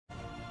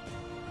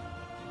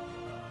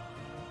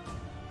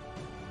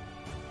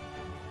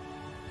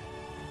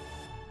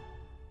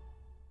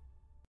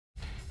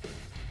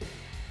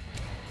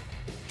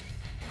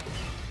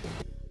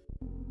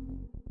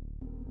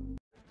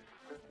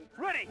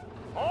Ready!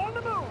 On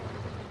the move!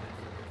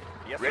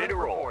 Yes, Ready to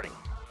roll. reporting.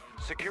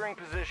 Securing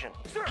position.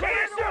 Sir,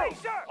 yes,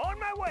 sir! On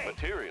my way!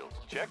 Materials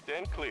checked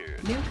and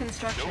cleared. New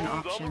construction Stones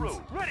on the options.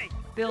 road. Ready!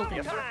 Building.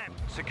 Yes, sir. Time.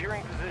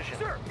 Securing position.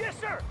 Sir, yes,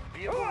 sir!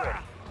 Vehicle ready.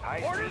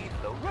 High Orders speed,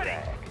 low ready.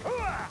 drag.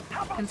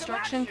 How about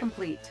Construction some action?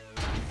 complete.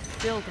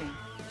 Building.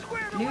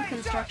 Squared New away,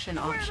 construction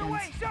sir. options. Squared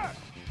away, sir.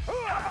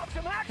 How about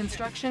some action?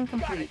 Construction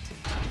complete.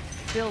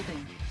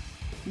 Building.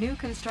 New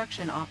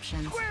construction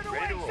options. Squared away,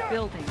 Ready to roll. sir.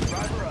 Building.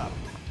 Driver up.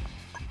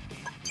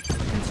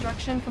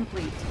 Construction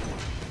complete.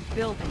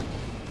 Building.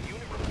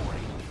 Unit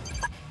reporting.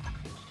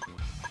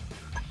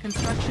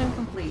 Construction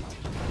complete.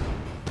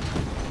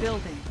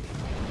 Building.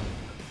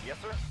 Yes,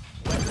 sir.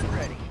 Weapon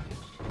ready.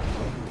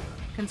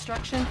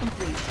 Construction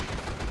complete.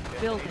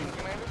 Building. Destination,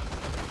 Commander.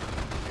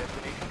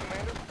 Destination,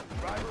 Commander.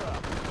 Driver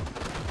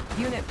up.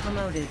 Unit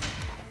promoted.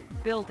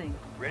 Building.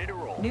 Ready to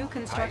roll. New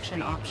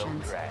construction High speed,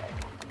 options. Low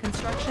drag.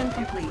 Construction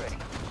Vehicle complete. ready.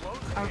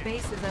 Our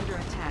base is under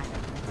attack.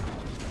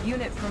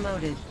 Unit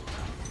promoted.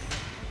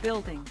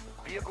 Building.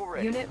 Vehicle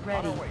ready. Unit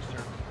ready. On our way,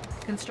 sir.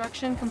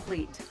 Construction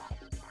complete.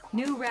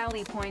 New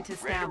rally point Ready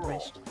to roll.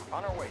 established.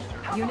 On our way, sir.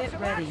 How Unit about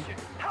some ready. action?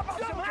 How about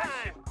some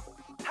action?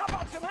 How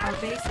about some Our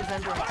action? base is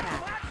under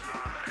attack.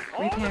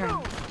 On the Repairing.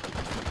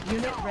 move.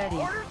 Unit ready.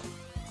 Orders?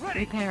 Ready.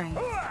 Repairing.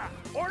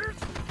 Orders?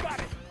 Got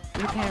it.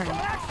 Repairing. Some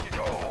action.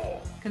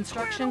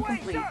 Construction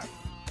Squared away, complete. sir.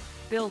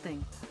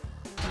 Building.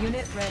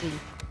 Unit ready.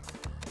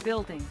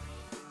 Building.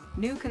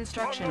 New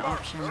construction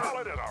options.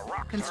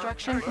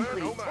 Construction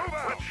complete.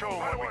 Let's show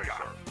what we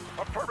got.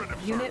 Affirmative,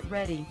 sir. Unit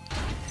ready.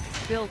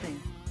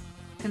 Building.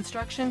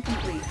 Construction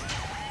complete.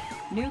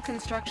 New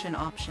construction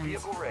options.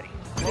 Vehicle ready.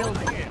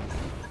 Building.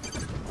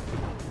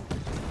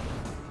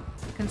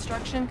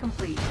 Construction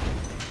complete.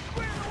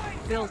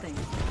 Building.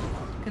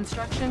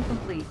 Construction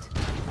complete.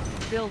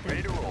 Ready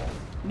Building. to roll.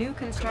 New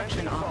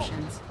construction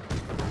options.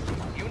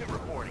 Unit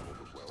reporting.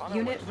 On our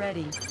Unit way, sir.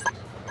 ready.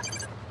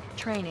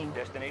 Training.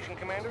 Destination,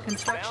 Commander.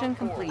 Construction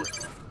Bound forward.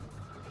 complete.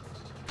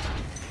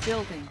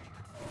 Building.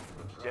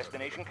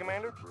 Destination,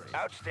 Commander.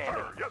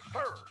 Outstanding. Yes,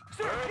 sir.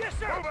 Sir, yes,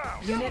 sir. Move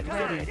out. Unit Yes,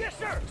 ready. Yes,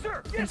 sir.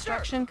 Sir, yes,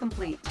 Construction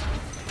complete.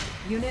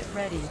 Unit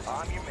ready.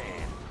 I'm your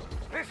man.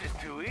 This is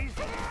too easy.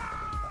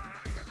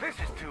 This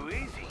is too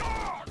easy.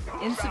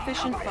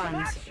 Insufficient sir.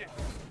 funds. Action.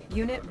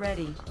 Unit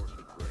ready.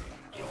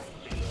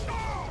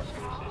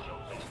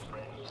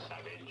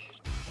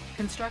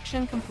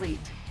 Construction complete.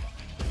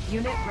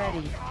 Unit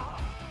ready.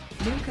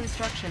 New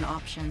construction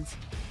options.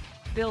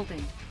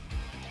 Building.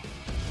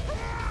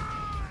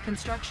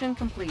 Construction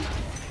complete.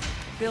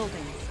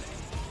 Building.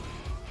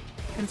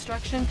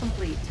 Construction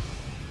complete.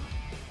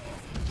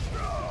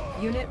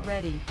 Unit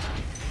ready.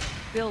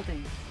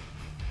 Building.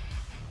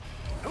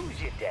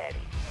 Who's your daddy?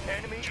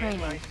 Enemy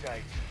Training. in my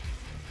sights.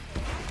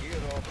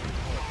 Get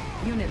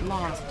off the Unit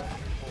lost.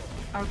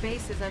 Our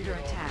base is under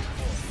attack.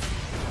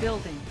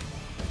 Building.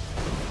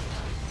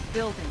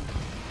 Building.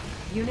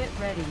 Unit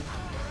ready.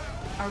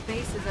 Our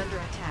base is under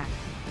attack.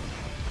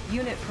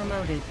 Unit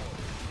promoted.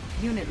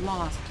 Unit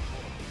lost.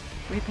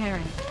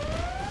 Repairing.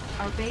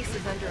 Our base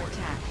is under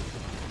attack.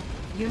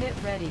 Unit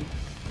ready.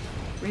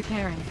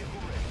 Repairing.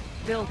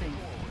 Building.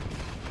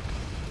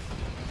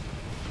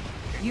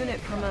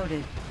 Unit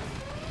promoted.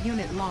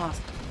 Unit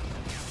lost.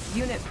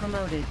 Unit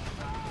promoted.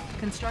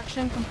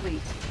 Construction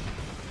complete.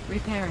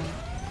 Repairing.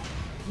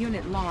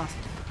 Unit lost.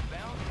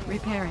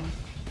 Repairing.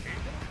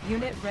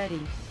 Unit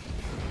ready.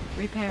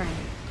 Repairing.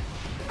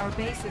 Our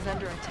base is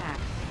under attack.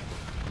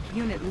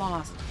 Unit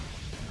lost.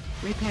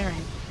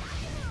 Repairing.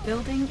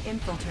 Building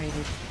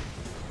infiltrated.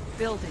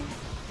 Building.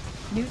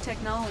 New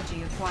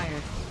technology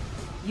acquired.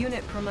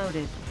 Unit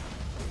promoted.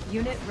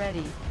 Unit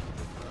ready.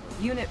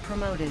 Unit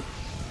promoted.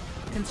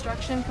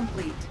 Construction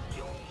complete.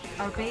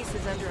 Our base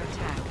is under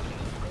attack.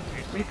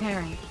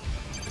 Repairing.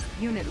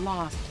 Unit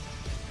lost.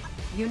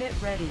 Unit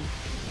ready.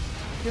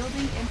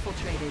 Building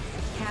infiltrated.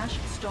 Cache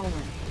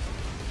stolen.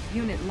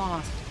 Unit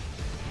lost.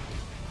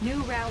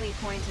 New rally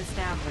point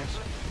established.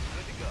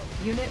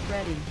 Unit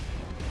ready.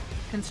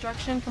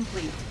 Construction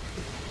complete.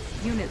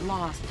 Unit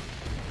lost.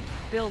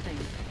 Building.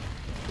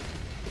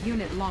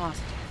 Unit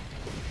lost.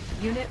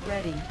 Unit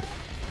ready.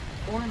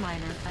 Ore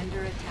miner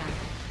under attack.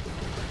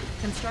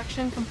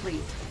 Construction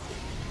complete.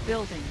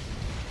 Building.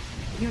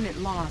 Unit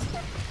lost.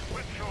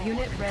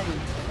 Unit ready.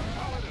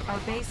 Our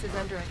base is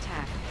under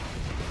attack.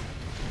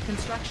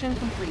 Construction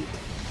complete.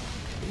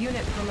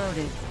 Unit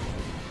promoted.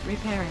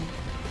 Repairing.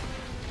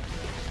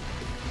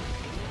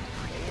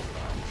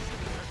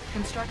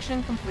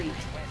 Construction complete.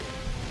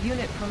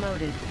 Unit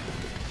promoted.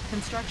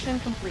 Construction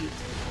complete.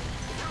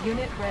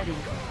 Unit ready.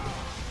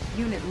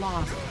 Unit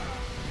lost.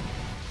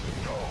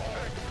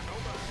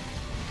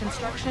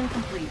 Construction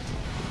complete.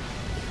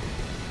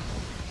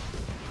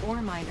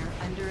 Ore miner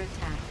under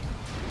attack.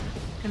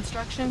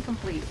 Construction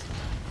complete.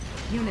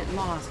 Unit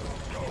lost.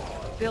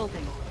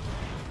 Building.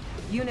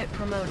 Unit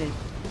promoted.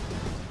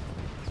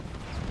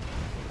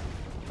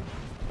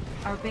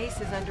 Our base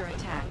is under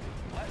attack.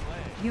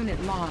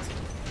 Unit lost.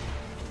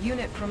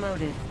 Unit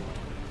promoted.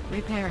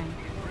 Repairing.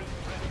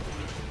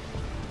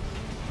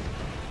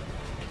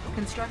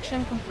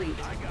 Construction complete.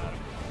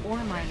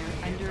 Ore miner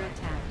under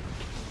attack.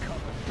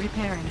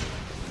 Repairing.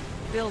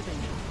 Building.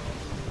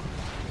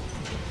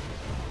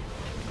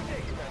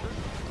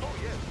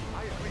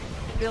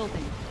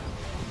 Building.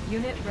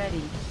 Unit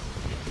ready.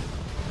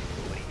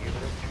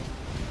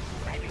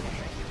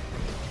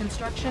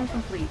 Construction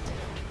complete.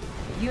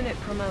 Unit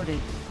promoted.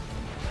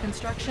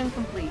 Construction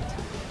complete.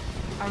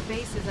 Our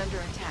base is under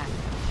attack.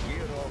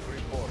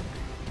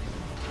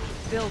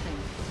 Building.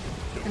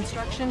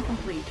 Construction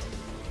complete.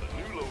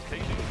 New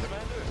location,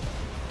 Commander.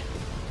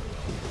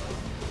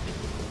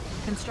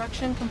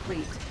 Construction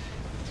complete.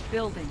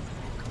 Building.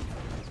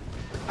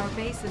 Our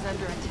base is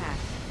under attack.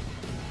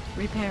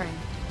 Repairing.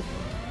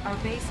 Our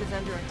base is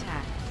under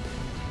attack.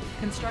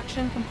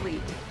 Construction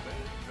complete.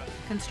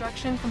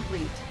 Construction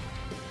complete.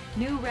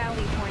 New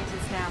rally point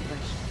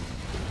established.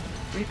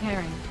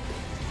 Repairing.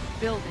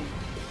 Building.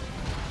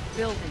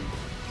 Building.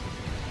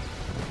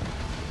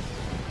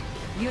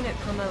 Unit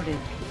promoted.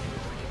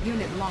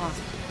 Unit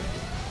lost.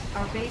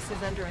 Our base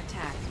is under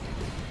attack.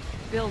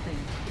 Building.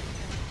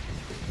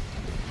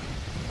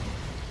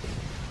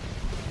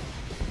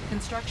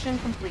 Construction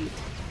complete.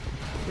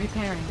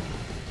 Repairing.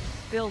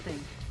 Building.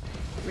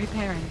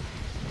 Repairing.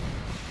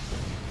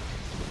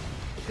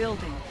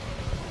 Building.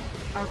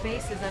 Our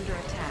base is under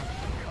attack.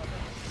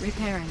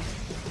 Repairing.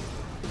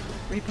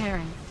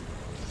 Repairing.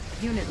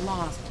 Unit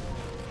lost.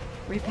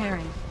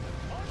 Repairing.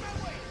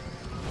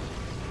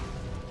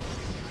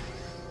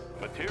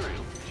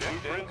 Material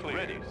checked and cleared.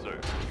 Ready, sir.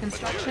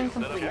 Construction Material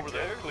set complete. up over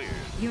there, cleared.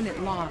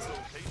 Unit lost.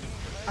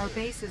 Our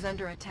base is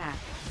under attack.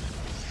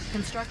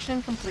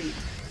 Construction complete.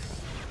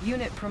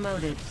 Unit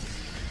promoted.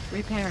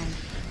 Repairing.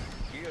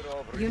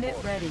 Unit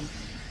ready.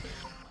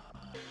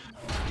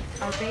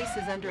 Our base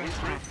is under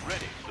attack.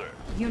 Ready, sir.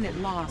 Unit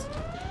lost.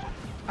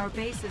 Our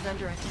base is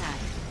under attack.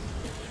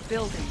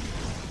 Building.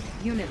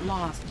 Unit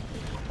lost.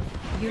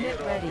 Unit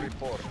ready.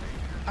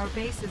 Our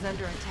base is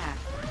under attack.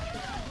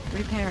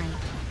 Repairing.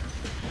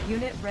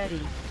 Unit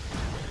ready.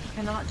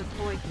 Cannot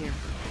deploy here.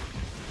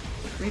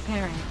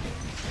 Repairing.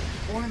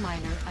 Ore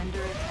miner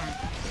under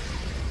attack.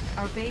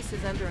 Our base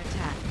is under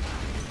attack.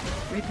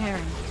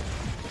 Repairing.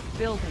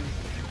 Building.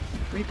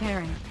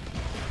 Repairing.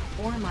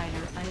 Ore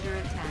miner under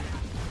attack.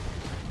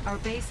 Our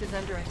base is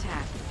under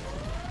attack.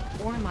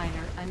 Ore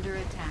miner under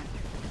attack.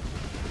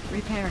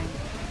 Repairing.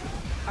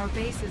 Our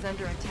base is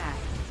under attack.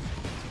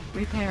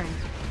 Repairing.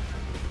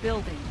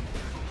 Building.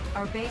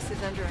 Our base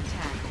is under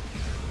attack.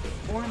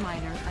 Ore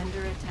miner under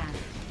attack.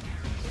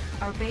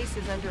 Our base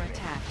is under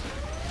attack.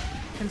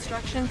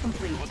 Construction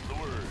complete. What's the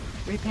word?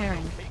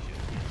 Repairing.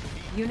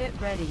 Unit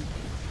ready.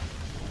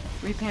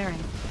 Repairing.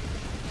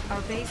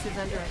 Our base is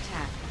under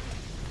attack.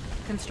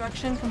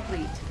 Construction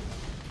complete.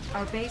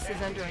 Our base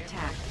is under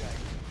attack.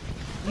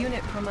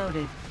 Unit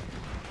promoted.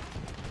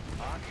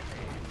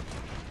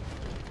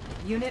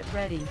 Unit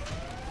ready.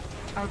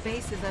 Our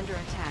base is under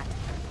attack.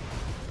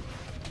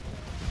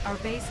 Our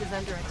base is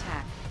under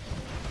attack.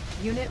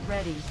 Unit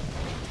ready.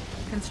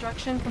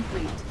 Construction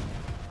complete.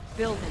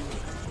 Building.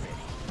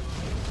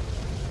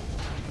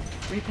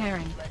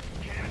 Repairing.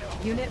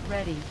 Unit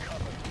ready.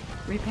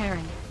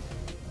 Repairing.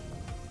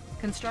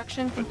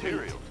 Construction complete.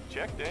 Material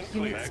checked and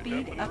cleared. Unit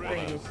speed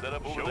upgraded. Set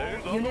up over there.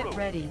 on the Unit road.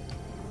 ready.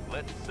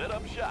 Let's set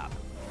up shop.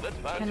 Let's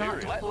find Cannot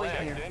material. deploy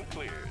Checked here. and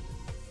cleared.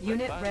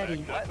 Unit Let's find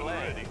ready. backup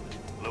ready.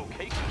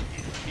 Location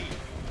is key.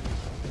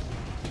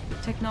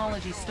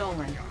 Technology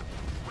stolen.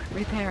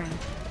 Repairing.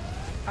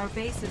 Our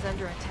base is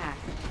under attack.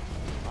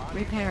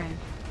 Repairing.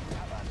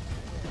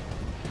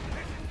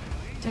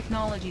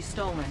 Technology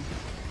stolen.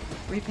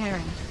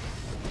 Repairing.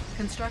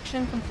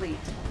 Construction complete.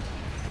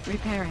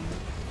 Repairing.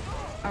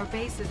 Our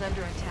base is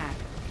under attack.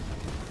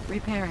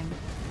 Repairing.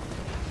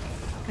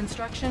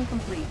 Construction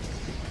complete.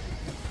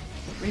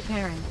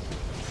 Repairing.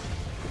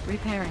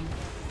 Repairing.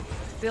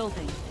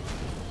 Building.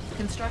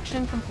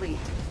 Construction complete.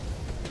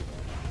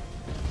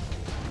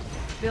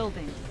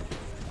 Building.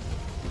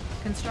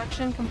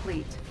 Construction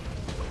complete.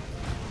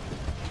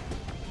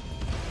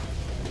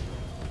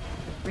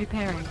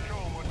 Repairing.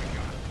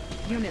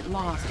 Unit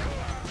lost.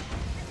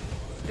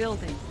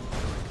 Building.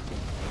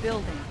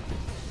 Building.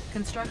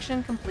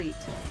 Construction complete.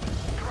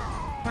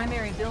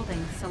 Primary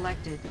building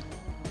selected.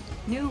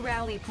 New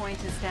rally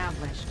point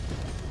established.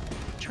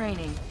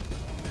 Training.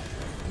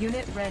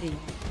 Unit ready.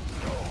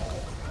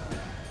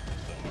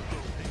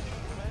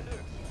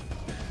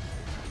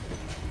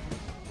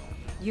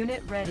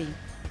 Unit ready.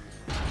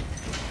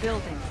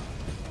 Building.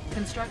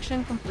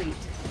 Construction complete.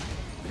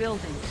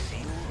 Building.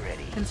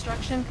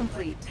 Construction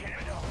complete.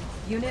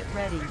 Unit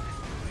ready.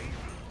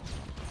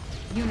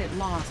 Unit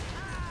lost.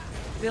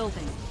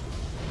 Building.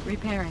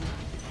 Repairing.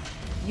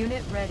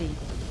 Unit ready.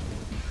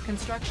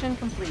 Construction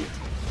complete.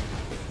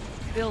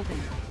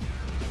 Building.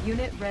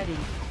 Unit ready.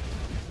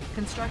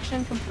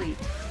 Construction complete.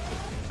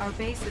 Our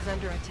base is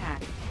under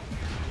attack.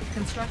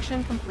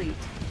 Construction complete.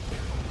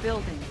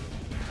 Building.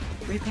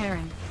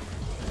 Repairing.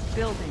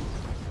 Building.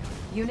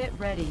 Unit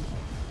ready.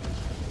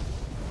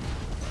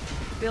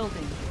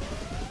 Building.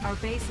 Our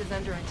base is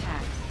under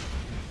attack.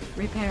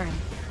 Repairing.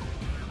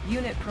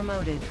 Unit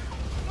promoted.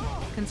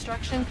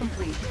 Construction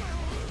complete.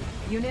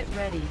 Unit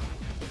ready.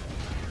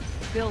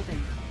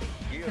 Building.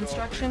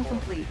 Construction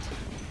complete.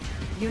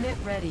 Unit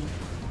ready.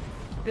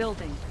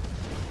 Building.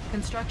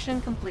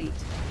 Construction complete.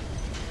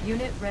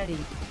 Unit ready.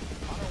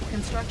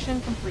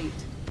 Construction complete.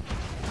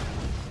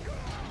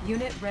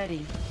 Unit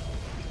ready.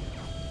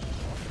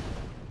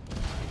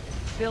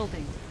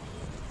 Building.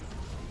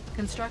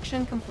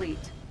 Construction complete.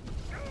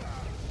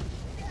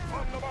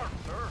 On the mark,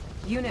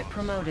 sir. Unit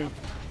promoted.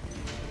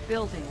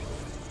 Building.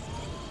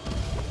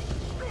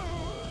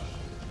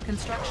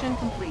 Construction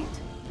complete.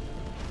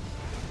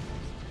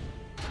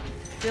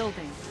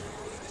 Building.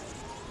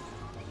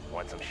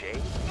 Want some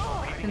shade?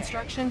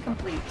 Construction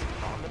complete.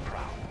 On the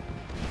prowl.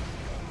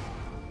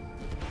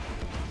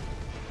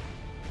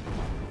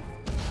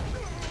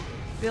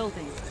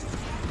 Building.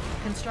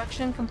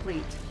 Construction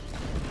complete.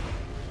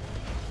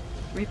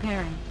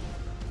 Repairing.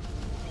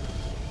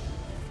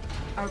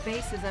 Our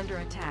base is under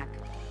attack.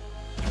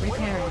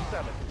 Repairing.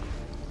 24/7.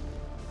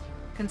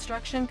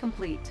 Construction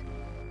complete.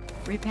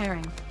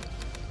 Repairing.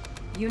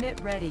 Unit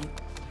ready.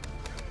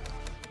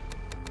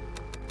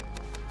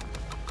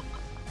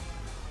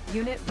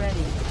 Unit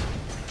ready.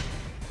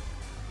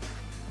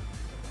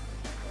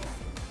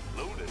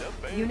 Loaded up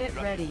and Unit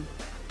trucking. ready.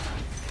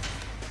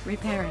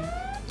 Repairing.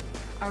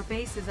 Our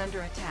base is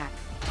under attack.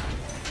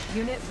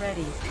 Unit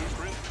ready.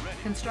 Blueprint ready.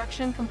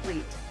 Construction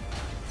complete.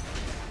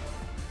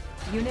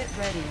 Unit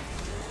ready.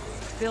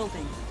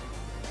 Building.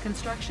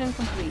 Construction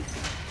complete.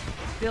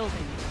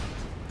 Building.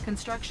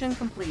 Construction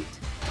complete.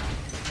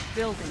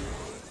 Building.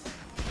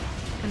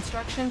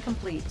 Construction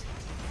complete.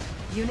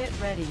 Unit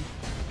ready.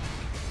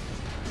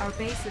 Our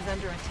base is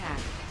under attack.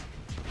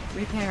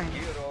 Repairing.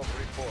 Year of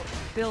report.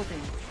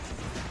 Building.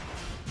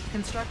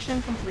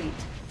 Construction complete.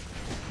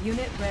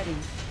 Unit ready.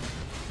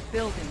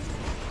 Building.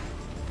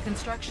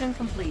 Construction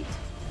complete.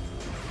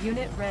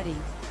 Unit ready.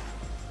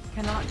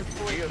 Cannot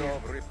deploy Year here.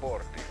 of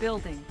reporting.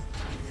 Building.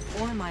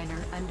 Ore miner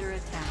under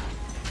attack.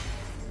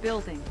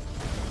 Building.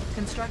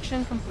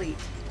 Construction complete.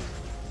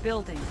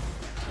 Building.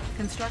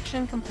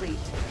 Construction complete.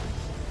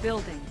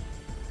 Building.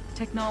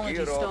 Technology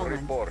Year of stolen.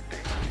 reporting.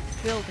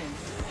 Building.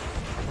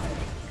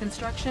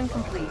 Construction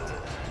complete.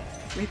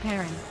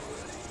 Repairing.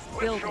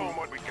 Building.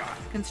 what we got.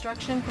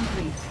 Construction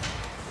complete.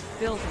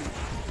 Building.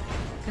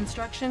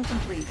 Construction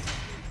complete.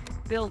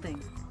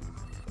 Building.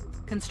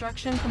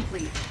 Construction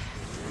complete.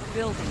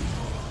 Building.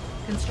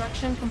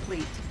 Construction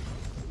complete.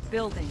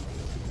 Building.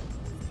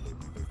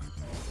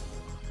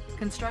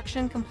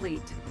 Construction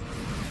complete.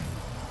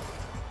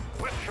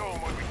 Let's show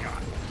 'em what we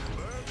got.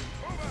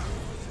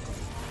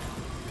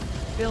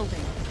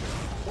 Building.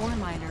 Ore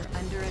miner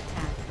under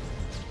attack.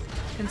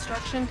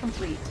 Construction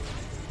complete.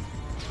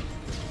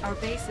 Our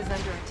base is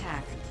under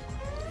attack.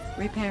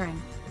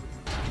 Repairing.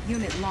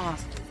 Unit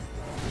lost.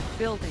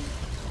 Building.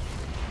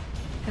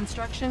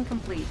 Construction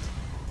complete.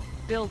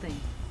 Building.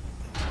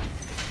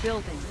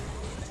 Building.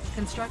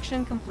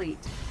 Construction complete.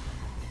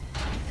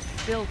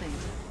 Building.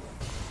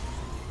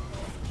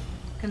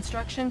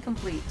 Construction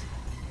complete.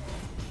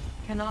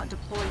 Cannot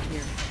deploy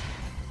here.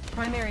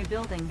 Primary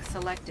building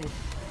selected.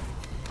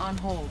 On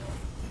hold.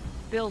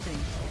 Building.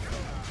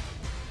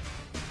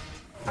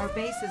 Our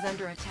base is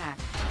under attack.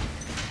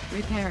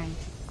 Repairing.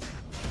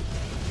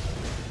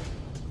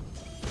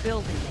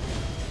 Building.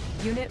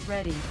 Unit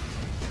ready.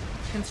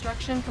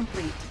 Construction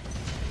complete.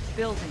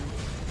 Building.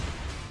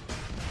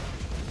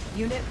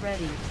 Unit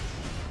ready.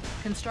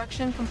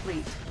 Construction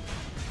complete.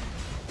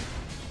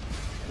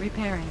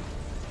 Repairing.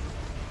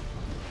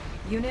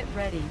 Unit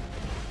ready.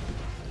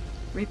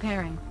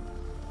 Repairing.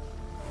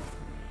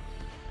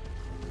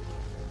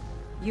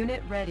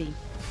 Unit ready.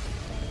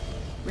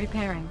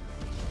 Repairing.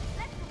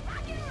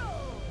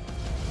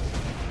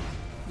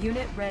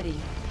 Unit ready.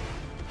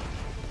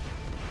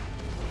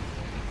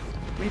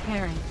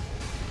 Repairing.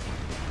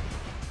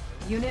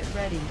 Unit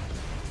ready.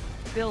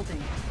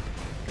 Building.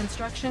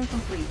 Construction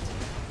complete.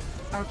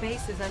 Our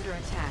base is under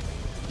attack.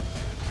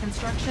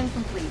 Construction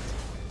complete.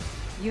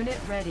 Unit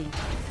ready.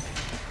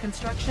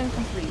 Construction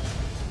complete.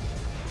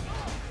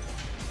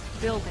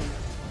 Building.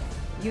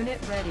 Unit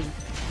ready.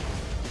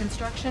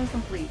 Construction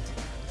complete.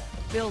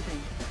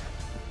 Building.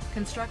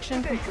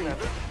 Construction complete.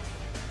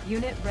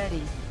 Unit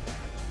ready.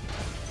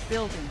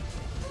 Building.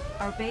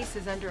 Our base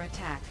is under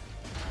attack.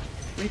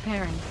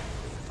 Repairing.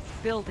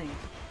 Building.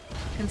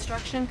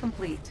 Construction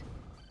complete.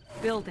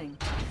 Building.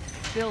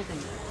 Building.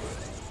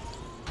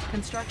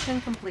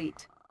 Construction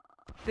complete.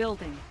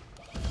 Building.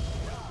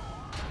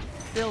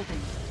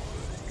 Building.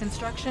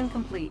 Construction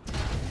complete.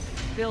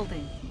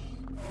 Building.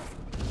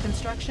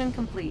 Construction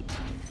complete.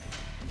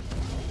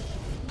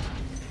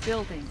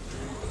 Building.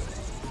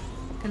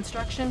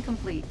 Construction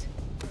complete.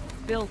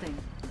 Building.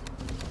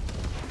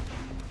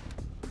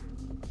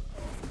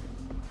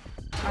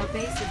 Our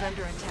base is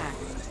under attack.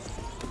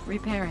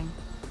 Repairing.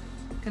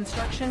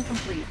 Construction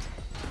complete.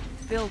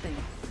 Building.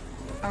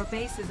 Our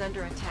base is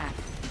under attack.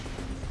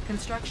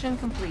 Construction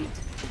complete.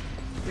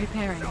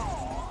 Repairing.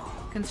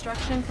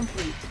 Construction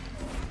complete.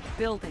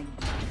 Building.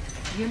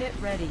 Unit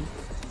ready.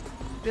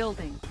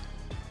 Building.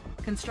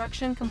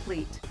 Construction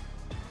complete.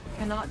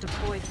 Cannot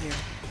deploy here.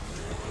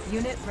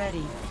 Unit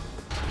ready.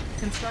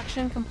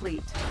 Construction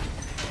complete.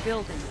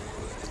 Building.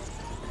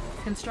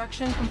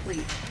 Construction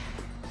complete.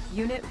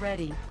 Unit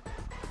ready.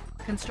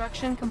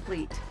 Construction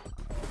complete.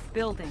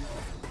 Building.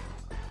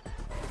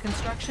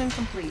 Construction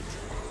complete.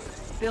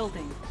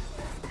 Building.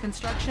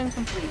 Construction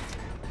complete.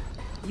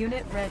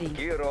 Unit ready.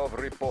 Kirov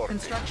report.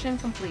 Construction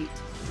complete.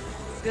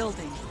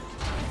 Building.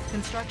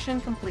 Construction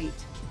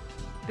complete.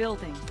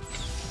 Building.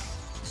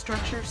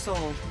 Structure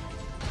sold.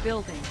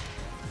 Building.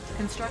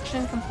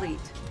 Construction complete.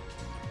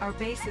 Our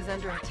base is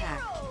under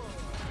attack.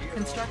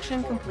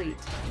 Construction complete.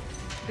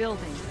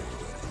 Building.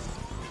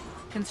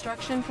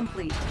 Construction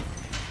complete.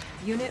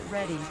 Unit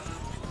ready.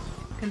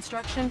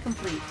 Construction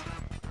complete.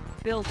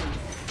 Building.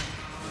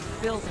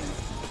 Building.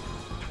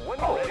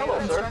 Oh, hello,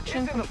 sir.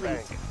 Construction It's in the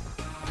complete.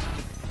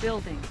 bank.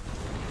 Building.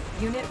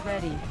 Unit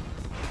ready.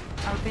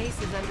 Our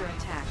base is under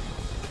attack.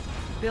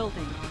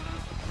 Building.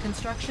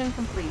 Construction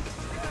complete.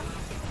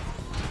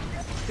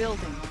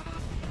 Building.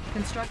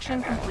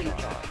 Construction complete.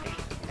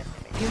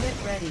 Unit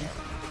ready.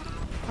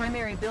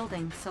 Primary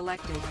building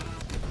selected.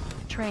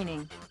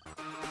 Training.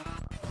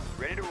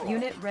 Ready to roll.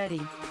 Unit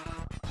ready.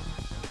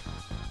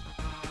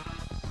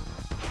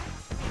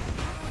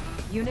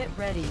 Unit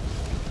ready.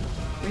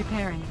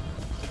 Repairing.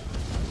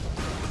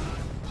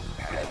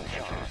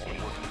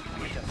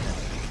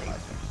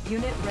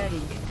 Unit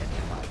ready.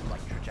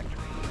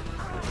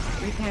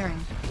 Repairing.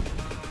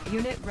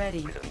 Unit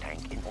ready.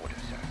 Tank in order,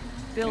 sir.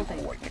 Building.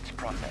 Coordinates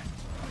processed.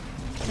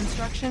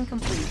 Construction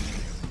complete.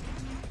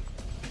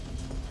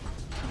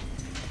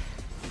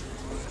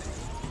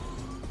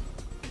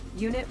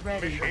 Unit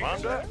ready.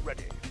 Commander?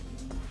 Ready.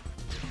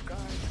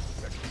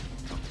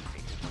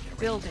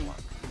 Building.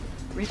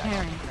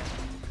 Repairing.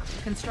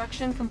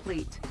 Construction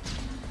complete.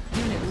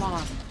 Unit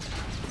lost.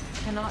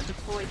 Cannot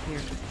deploy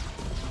here.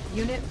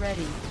 Unit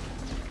ready.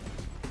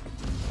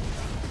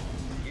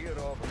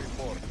 Kirov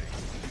reporting.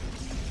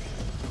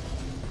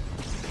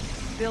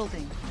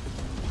 Building.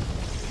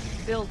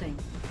 Building.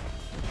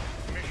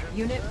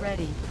 Unit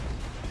ready.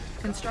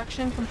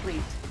 Construction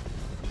complete.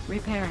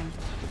 Repairing.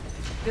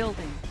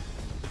 Building.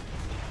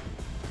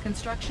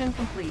 Construction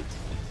complete.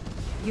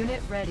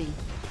 Unit ready.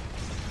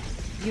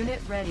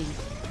 Unit ready.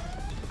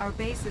 Our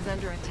base is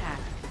under attack.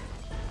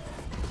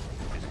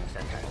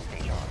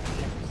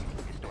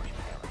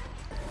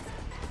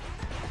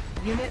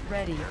 Unit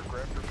ready.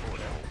 Aircraft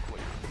report all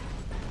clear.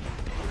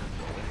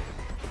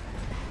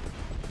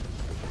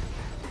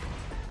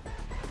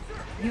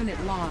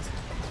 Unit lost.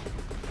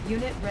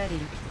 Unit ready.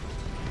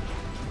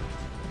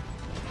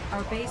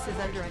 Our base is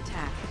under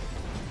attack.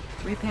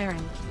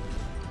 Repairing.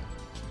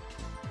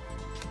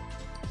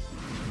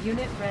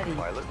 Unit ready.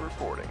 Pilot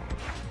reporting.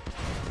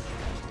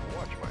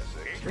 Watch my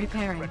six.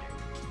 Repairing.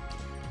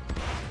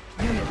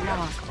 Unit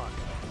lost.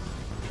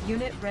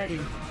 Unit ready.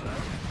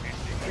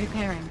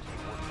 Repairing.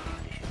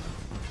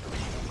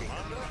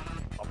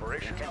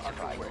 Operation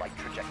underway. Like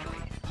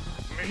trajectory.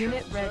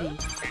 Unit ready.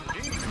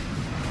 Indeed.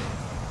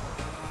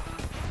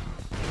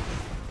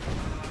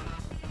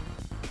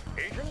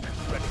 Agent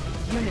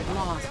ready. Unit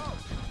lost.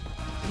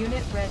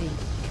 Unit ready.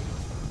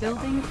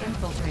 Building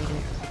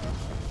infiltrated.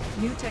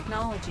 New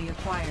technology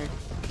acquired.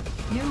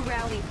 New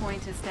rally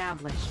point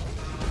established.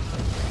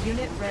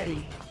 Unit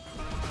ready.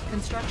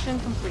 Construction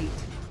complete.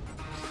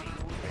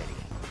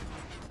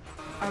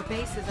 Our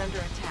base is under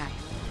attack.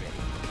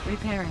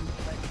 Repairing.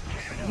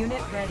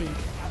 Unit ready.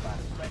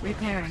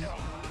 Repairing.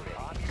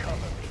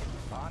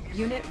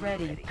 Unit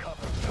ready.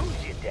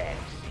 Who's your dad?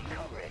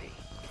 Ready.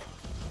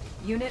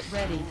 Unit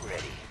ready.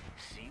 Ready.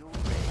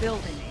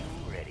 Building.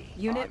 Ready.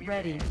 Unit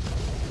ready.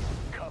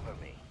 Cover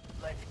me.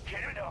 Let's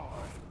get it on.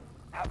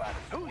 How about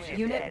who's your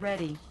Unit daddy?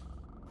 ready.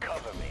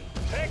 Cover me.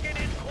 Taking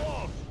it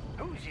close.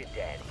 Who's your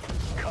daddy?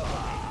 Cover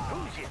me.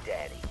 Who's your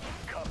daddy?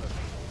 Cover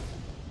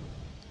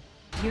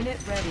me. Unit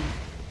ready.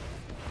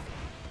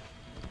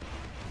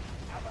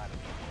 How about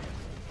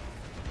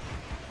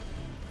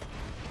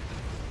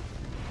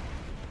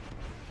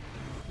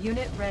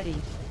Unit ready.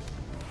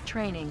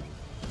 Training.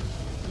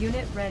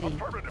 Unit ready.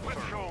 affirmative?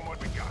 Let's show 'em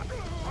what we got.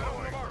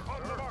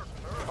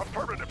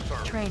 Affirmative,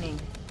 sir. Training.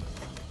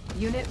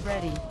 Unit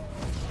ready.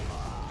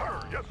 Sir,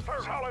 yes,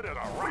 sir. Solid in a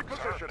rock,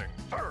 repositioning.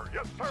 Sir,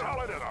 yes, sir.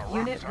 Solid in a rock,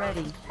 Unit sir.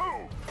 ready.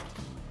 Move.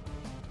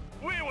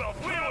 We will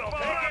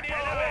take it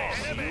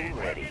enemy.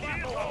 Ready.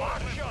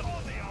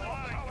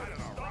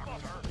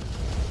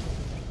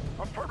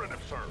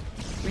 Affirmative, sir.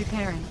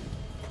 Repairing.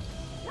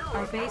 We're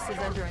Our base is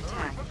under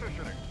attack.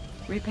 repositioning.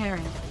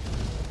 Repairing.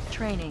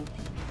 Training.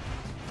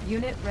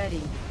 Unit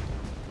ready.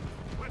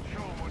 Let's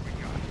show 'em what we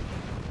got.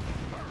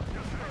 Sir,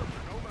 yes, sir.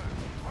 No man.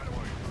 Right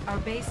away. Our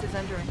base is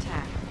under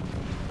attack.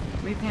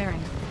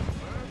 Repairing.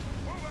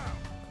 Move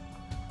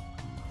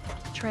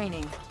out.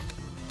 Training.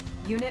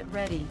 Unit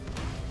ready.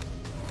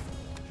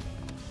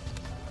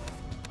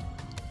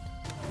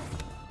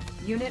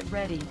 Unit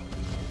ready.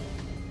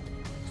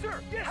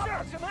 Sir, yes,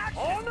 sir. Some action.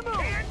 On the move.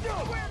 Can do.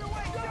 Squared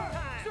away,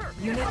 sir. Sir,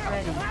 Unit yes, sir.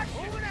 ready. Some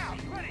action. Moving out.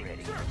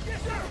 Ready. Sir,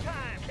 yes, sir.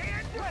 Time.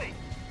 Can do. Ready.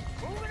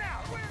 Moving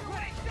out.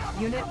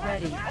 Ready. Unit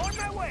ready. On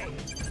my way.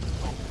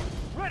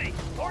 Ready.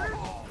 Orders.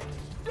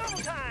 Double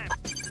time.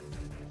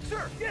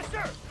 Sir. Yes,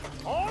 sir.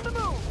 On the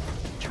move.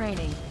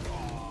 Training.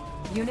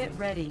 Unit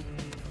ready.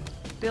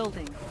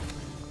 Building.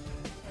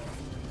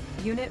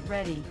 Unit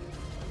ready.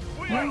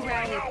 New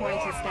rally point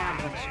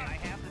established.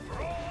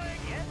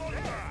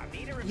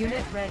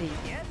 Unit ready.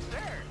 Yes,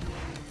 sir.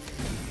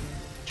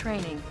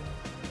 Training.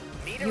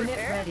 Need a Unit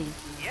repair? ready.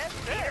 Yes,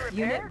 sir.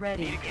 Unit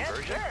ready. Yes,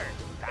 sir.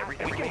 We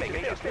can make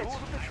adjustments.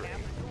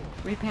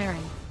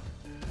 Repairing.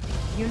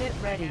 Unit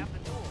ready.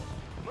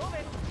 Move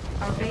it.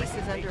 Our base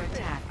is under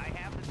attack. I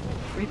have the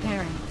tools.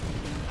 Repairing.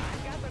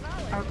 I got the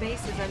knowledge. Our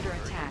base is under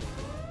attack.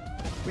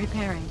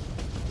 Repairing.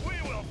 We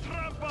will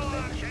trample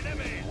our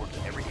enemies.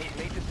 Every case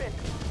made to fit.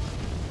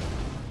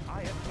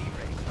 IFC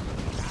ready.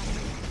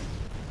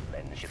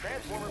 Lend ship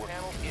transformer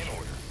panels in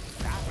order.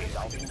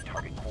 Resolving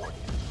target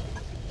coordinates.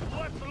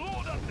 Let's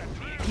load up the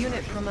troops.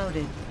 Unit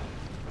promoted.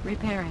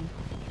 Repairing.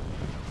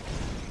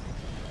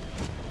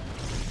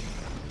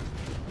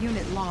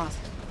 Unit lost.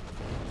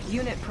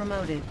 Unit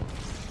promoted.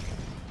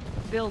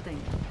 Building.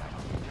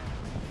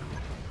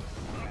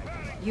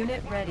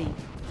 Unit ready.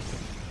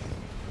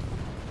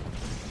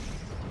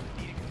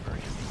 Need a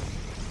conversion.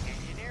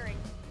 Engineering.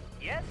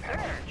 Yes, sir.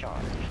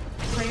 Charge.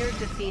 Player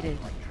defeated.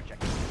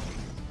 Trajectory.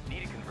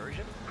 Need a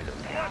conversion?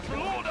 Let's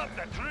load up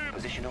the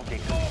troops. Positional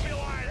data.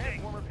 Mobilizing.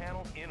 Transformer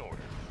panels in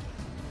order.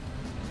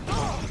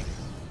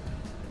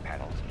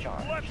 Panels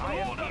charged. Let's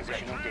load up the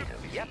Positional data.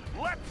 troops. Yep.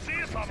 Let's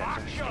see some Sensors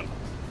action. stable.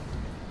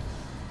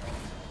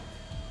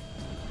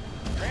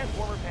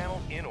 Transformer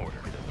panels in order.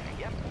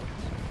 Yep.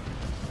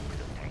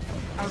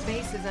 Our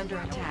base is under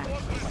attack.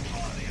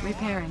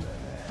 Repairing.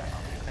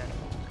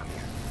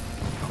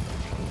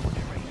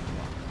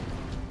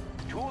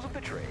 Tools of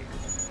the trade.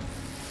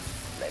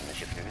 Letting the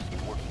shifters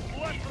in working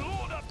Let's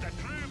load up the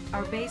troops.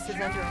 Our base is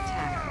under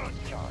attack.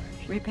 charge.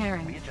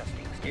 Repairing.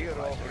 Readjusting. Gear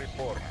off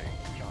report.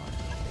 Charge.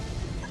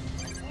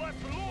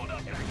 Let's load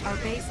up the Our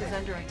base is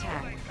under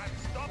attack. and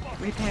stop us.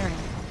 Repairing.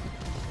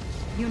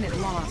 Unit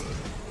lost.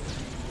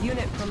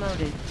 Unit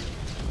promoted.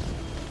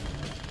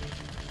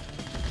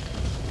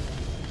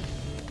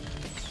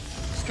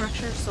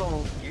 Structure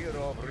sold. Gear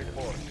off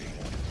reporting.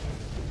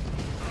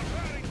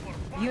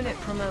 Unit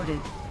promoted.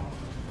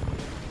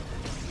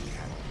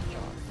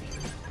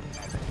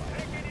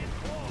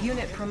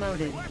 Unit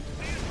promoted.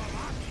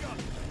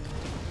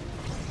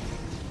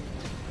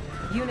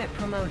 Unit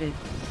promoted.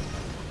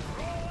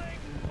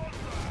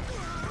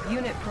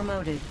 Unit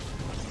promoted.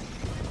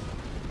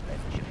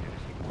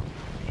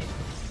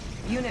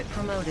 Unit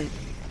promoted.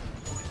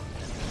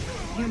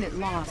 Unit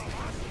lost.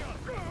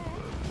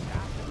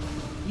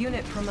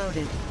 Unit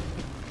promoted.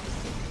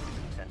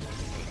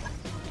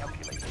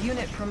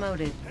 Unit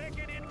promoted.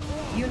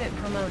 Unit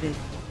promoted.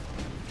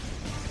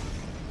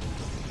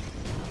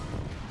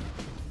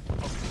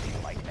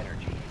 Light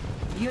energy.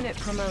 Unit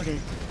promoted.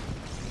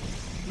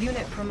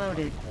 Unit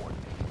promoted.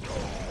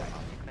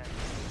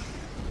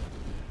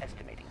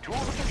 Estimating.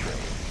 Tools of the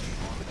trade.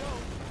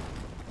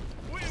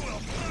 We will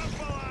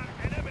trample our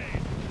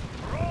enemies.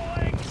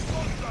 Rolling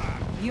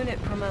thunder. Unit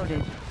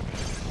promoted.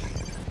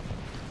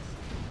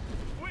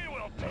 We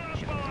will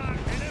trample our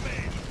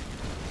enemies.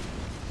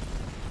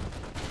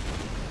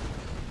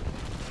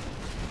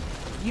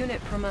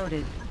 Unit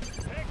promoted.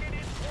 Taking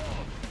it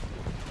close.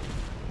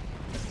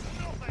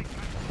 Nothing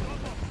can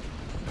stop us.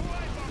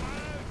 Wipe them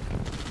out.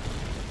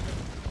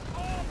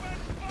 Open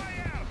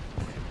fire.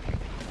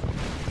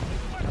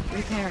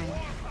 Repairing.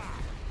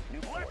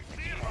 Let's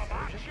see some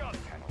action.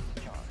 Panels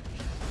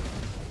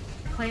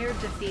charged. Player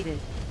defeated.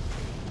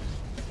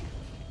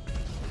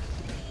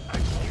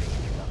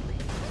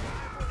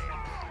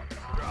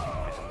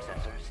 Prism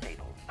sensor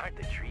stable. Aren't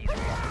the trees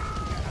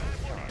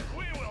charged?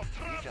 We will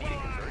trample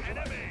our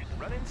enemies.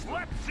 Run in.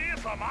 Let's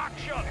see some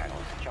action.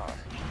 Panels charged.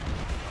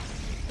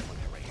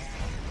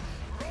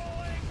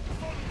 Rolling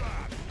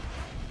thunder.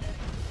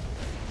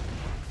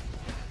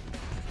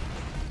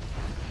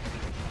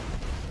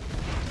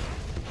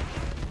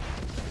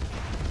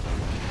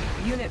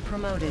 Unit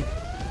promoted.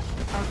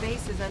 Our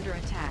base is under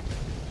attack.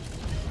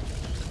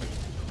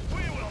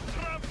 We will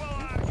trample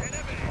our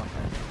enemies.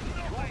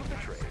 Nothing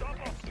can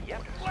stop us.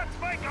 Yep. Let's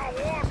make a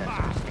war Sensor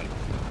path. stable.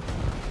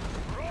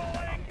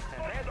 Rolling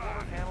Transformer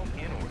thunder. panels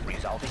in order.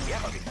 Resolving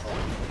target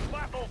coordinates.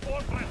 Battle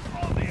fortress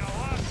on the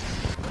alert.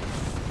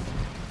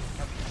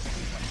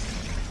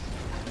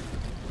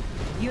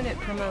 Unit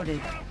promoted.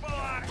 Trample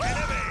our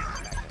enemies.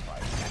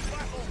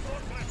 Battle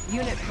fortress.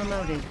 Unit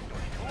promoted.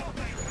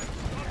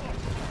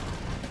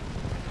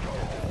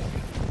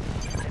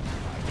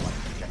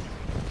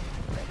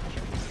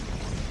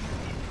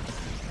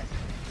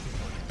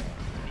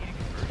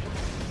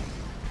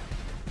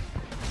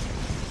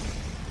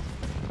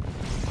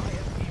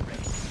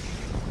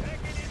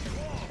 Taking it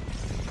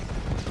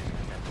close.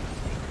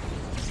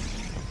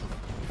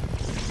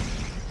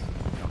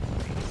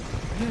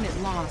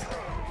 Unit lost.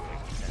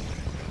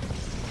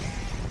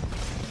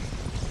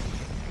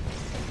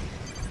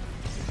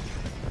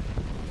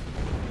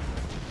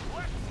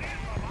 Let's see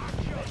some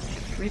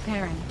action.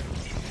 Repairing.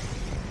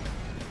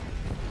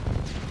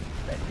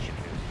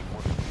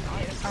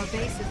 Our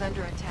base is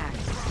under attack.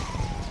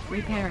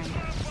 Repairing.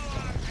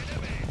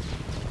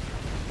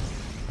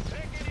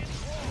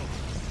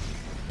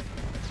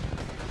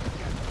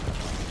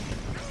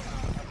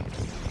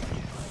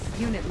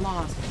 Unit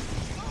lost.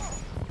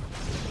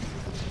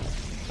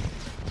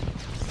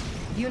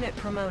 Unit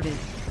promoted.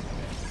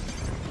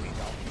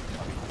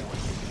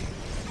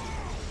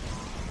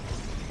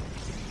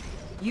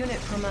 Unit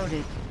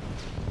promoted.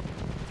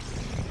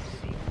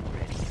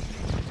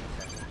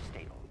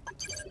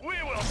 We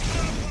will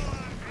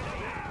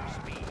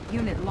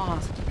Unit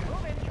lost.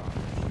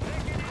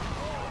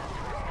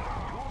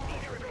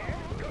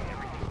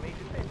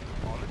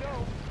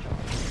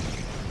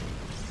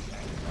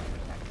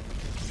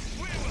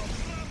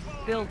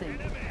 Building.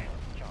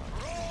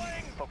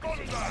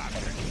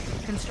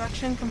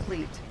 Construction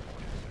complete.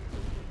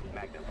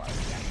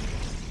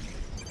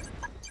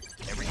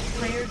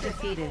 Player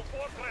defeated.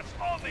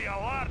 on the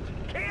alert.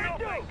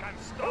 Nobody can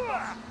stop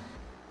us.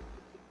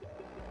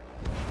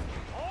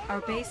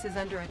 Our base is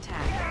under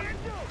attack.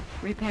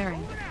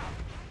 Repairing.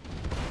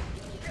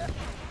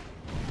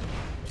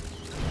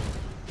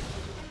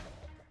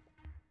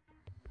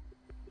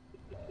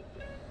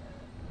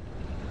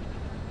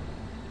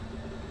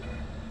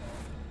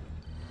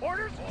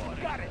 Orders?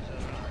 Got it.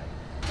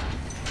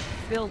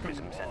 Building.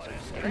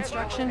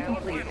 Construction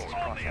complete.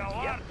 On the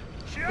alert.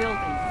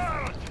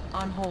 Building.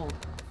 On hold.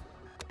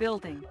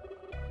 Building.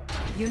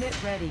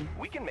 Unit ready.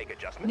 We can make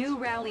adjustments. New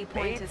rally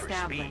point Made for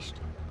established.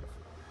 speed.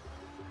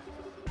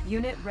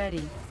 Unit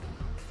ready.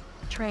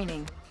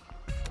 Training.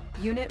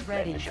 Unit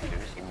ready.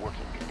 Shifters in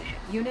working condition.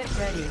 Unit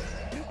ready.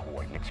 New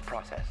coordinates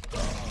processed.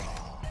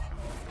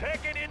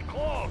 Take it in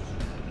close.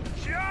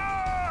 Shoot!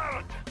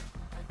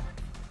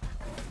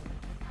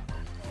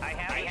 I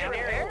have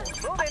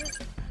it. Moving.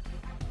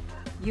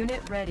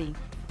 Unit ready.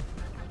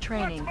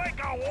 Training. Let's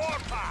make a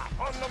warpath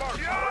on the march.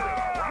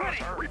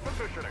 Ready.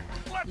 Repositioning.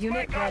 Let's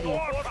Unit make ready. a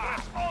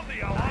warpath on the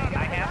alert.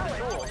 I have the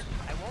tools.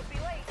 I won't be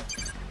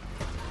late.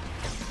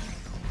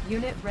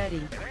 Unit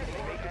ready.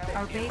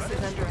 Our base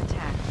is under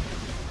attack.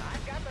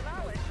 I've got the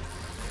knowledge.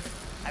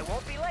 I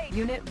won't be late.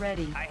 Unit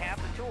ready. I have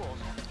the tools.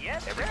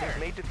 Yes, everything's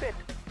made to fit.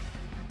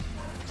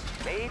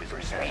 Made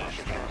for speed.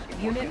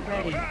 Unit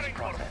ready. Preparing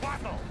for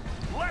battle.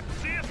 Let's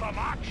see some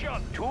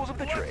action. Tools of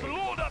the Let's trade.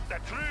 load up the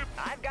troops.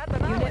 I've got the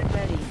knowledge. Unit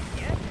ready.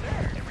 Yes,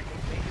 sir.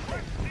 Everything's made to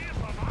Let's see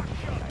some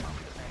action.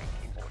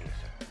 fit.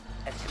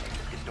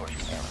 Estimated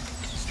distortion error.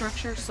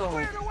 Structure sold.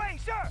 Cleared away,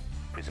 sir.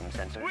 Prism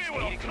sensor We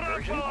will speed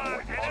conversion. trample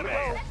our Coordinates on the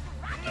enemies. road.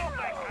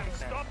 Nothing can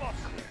stop us.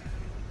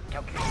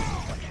 Calculating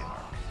reflection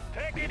marks.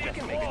 Take We it in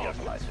can make close.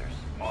 adjustments.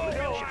 On the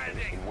go. Shifters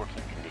Mobilizing. in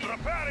working condition.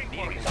 Preparing for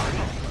Needing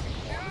battle.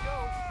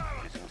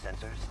 Prism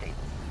sensor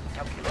stable.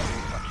 Calculating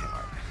reflection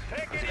marks.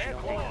 Take it in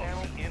Positional close.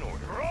 panel in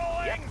order.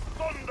 Rolling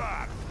thunder.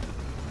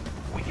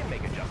 We can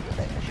make adjustments.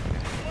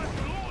 Shifters. Let's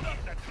load up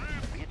the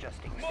troops.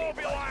 Readjusting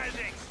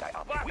Mobilizing.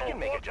 stabilizers. We Battle can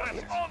make fortress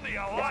adjustments. on the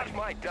alert. Watch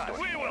my dust.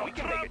 We will We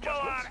can make trample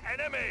our adjustments.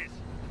 enemies.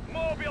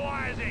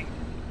 Mobilizing.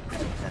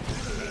 Prism sensor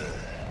stable.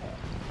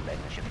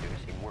 Lens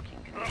shifters in working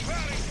condition.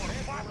 Preparing for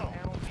battle.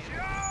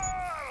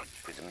 Charge!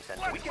 Prism sensor.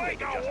 Let's We can make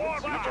make a adjustments.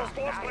 warpath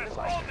Readjusting fortress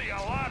on stabilizers. the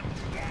alert.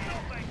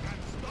 Nothing can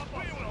stop us.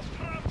 We will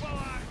trample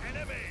our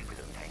enemies.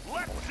 Prism tank.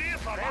 Let's see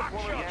some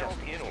Transformer action. just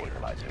in order.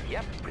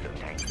 Yep. Prism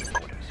tank in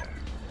order, sir.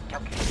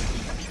 Calculating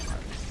reflection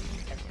marks.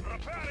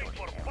 Estimated Preparing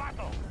for distortion error.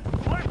 battle.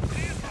 Let's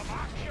see some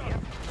action.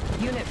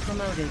 Unit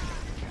promoted.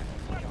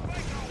 Let's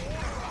make a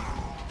warpath.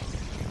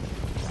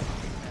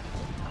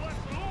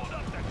 Let's load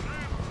up the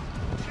troops.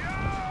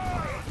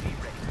 Charge!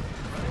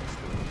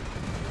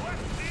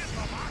 Let's see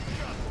some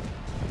action.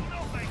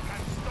 Nothing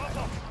can stop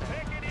us.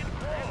 Take it in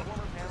close.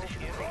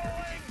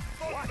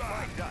 Rolling Watch my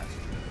thunder. dust.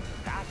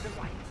 Fast and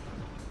light.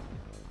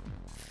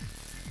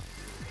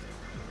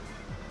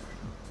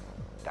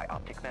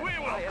 Dioptic We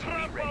will manifold.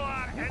 trample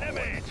our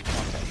enemies.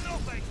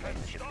 Nothing can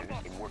Lens stop shifters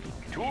us. in working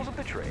condition. Tools of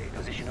the trade.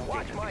 Position of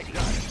Watch data my received.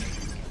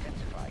 dust.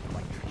 Intensify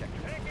flight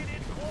trajectory. Take it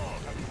in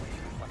close.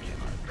 Calculating reflection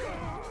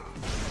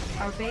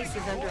marks. Our base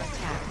is under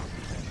attack.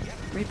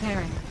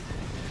 Repairing.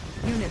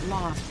 Unit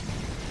lost.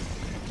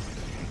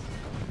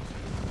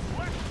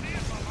 Let's see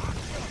some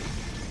action.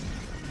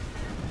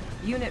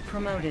 Unit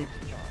promoted.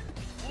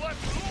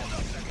 Let's load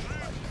up the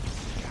troops.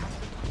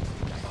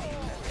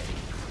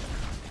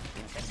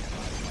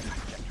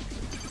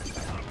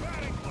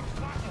 Preparing for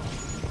battle.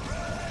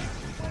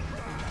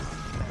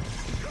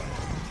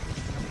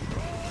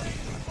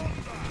 Rolling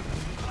thunder.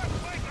 Let's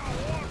make a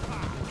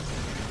warpath.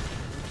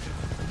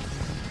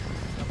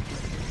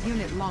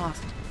 Unit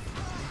lost.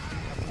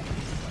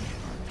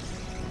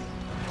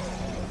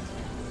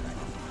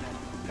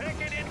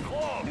 Take it in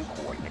close. New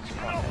coordinates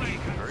Nothing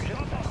processed. can Conversion.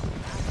 stop us.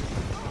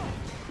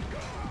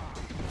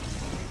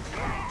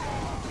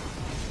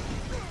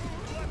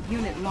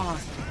 Unit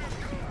lost.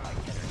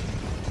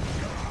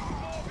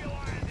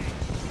 Mobilizing.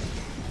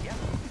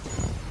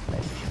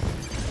 Lens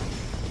shifters.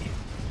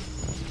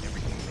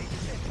 Everything made to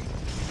fit.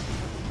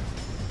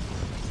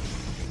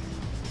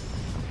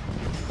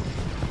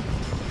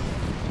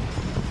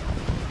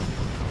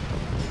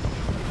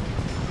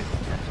 Prism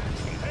sensor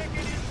stable. Take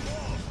it in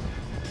close.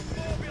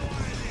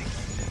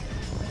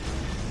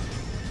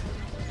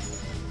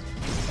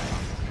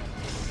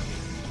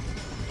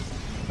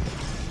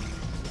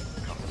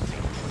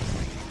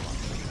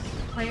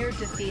 Player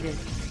defeated.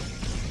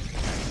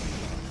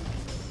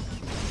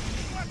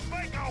 Let's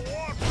make a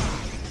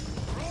warpath!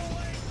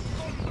 Rolling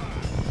thunder!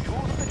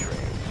 Tools of the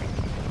trade.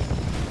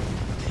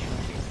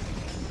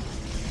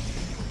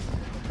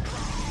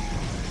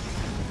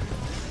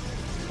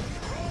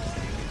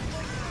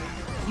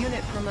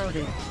 Unit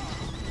promoted.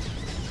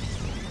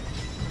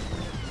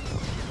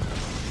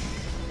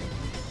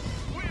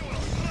 We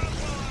will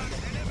trample on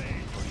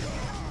enemies!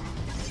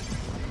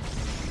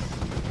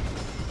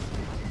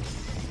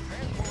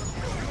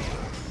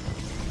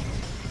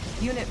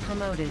 Unit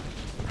promoted.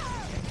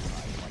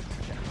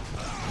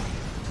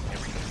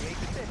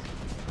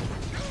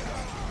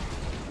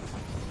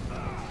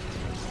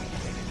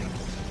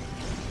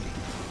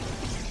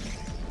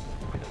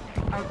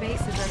 Our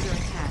base is under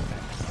attack.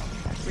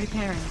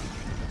 Repairing.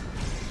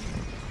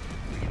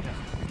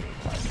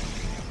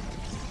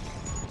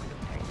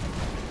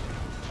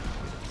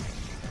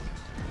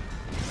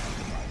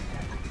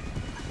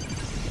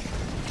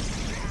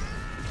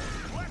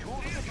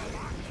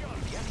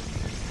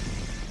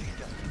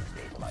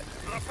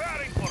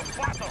 Preparing for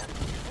battle!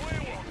 We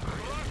will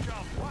crush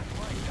them! Wait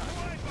a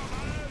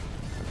minute!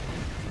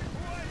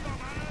 Wait a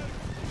minute!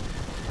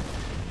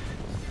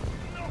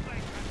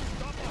 Nothing can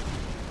stop us!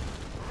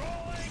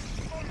 Rolling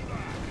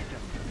thunder!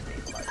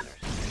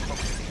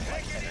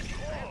 Taking it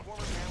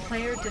close!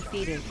 Player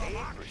defeated. For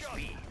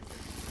speed.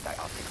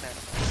 Dioptic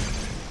manifold.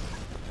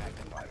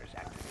 Magnifiers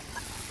activated.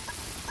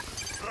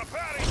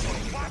 Preparing for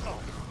battle!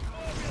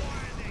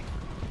 Mobilizing!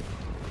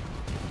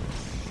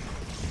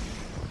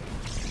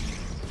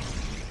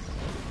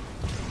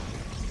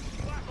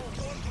 Battle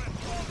fortress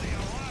on the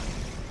alert!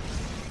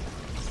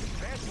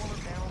 Transformer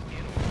panel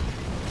in.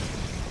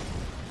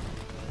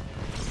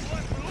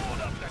 Let's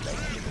load up the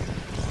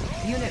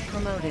crew! Unit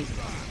promoted.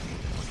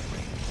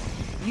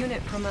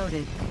 Unit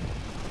promoted.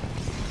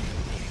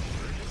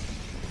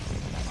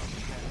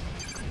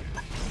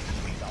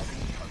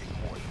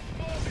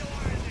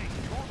 Mobilizing!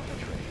 Tools of the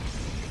trade.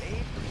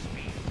 Made for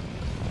speed.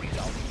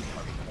 Resolving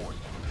target force.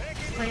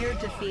 Player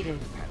defeated.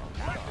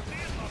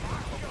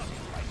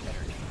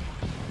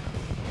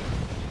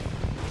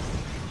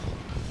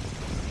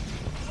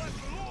 Let's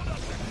load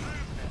up the crew!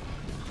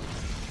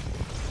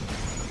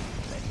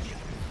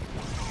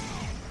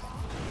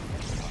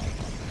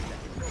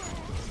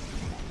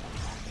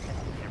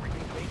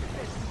 Everything's made to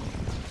fit.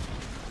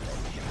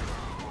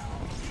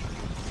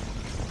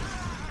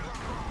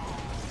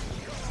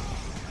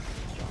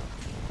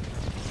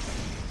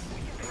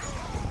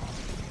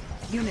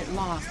 Unit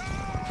lost.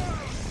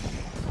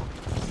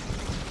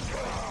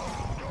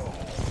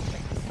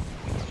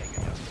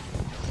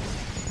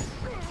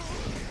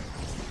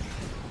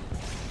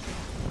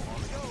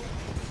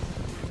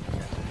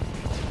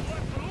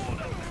 Let's load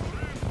up the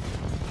crew!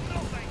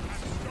 Nothing can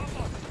stop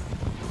us!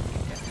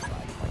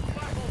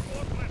 Battle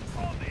fortress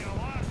on the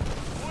alert!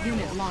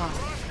 Unit lost.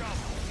 Crush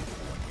them!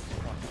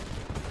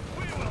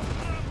 We will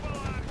trample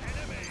our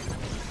enemies!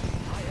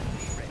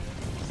 ISC ready.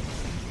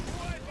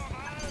 Wait a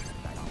minute!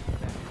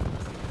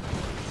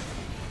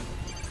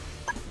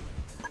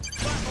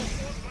 Battle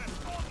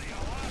fortress on the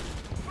alert!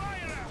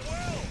 Fire at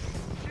will!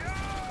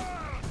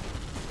 Charge!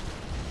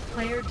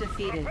 Player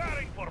defeated.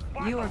 Preparing for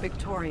battle! You are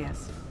victorious.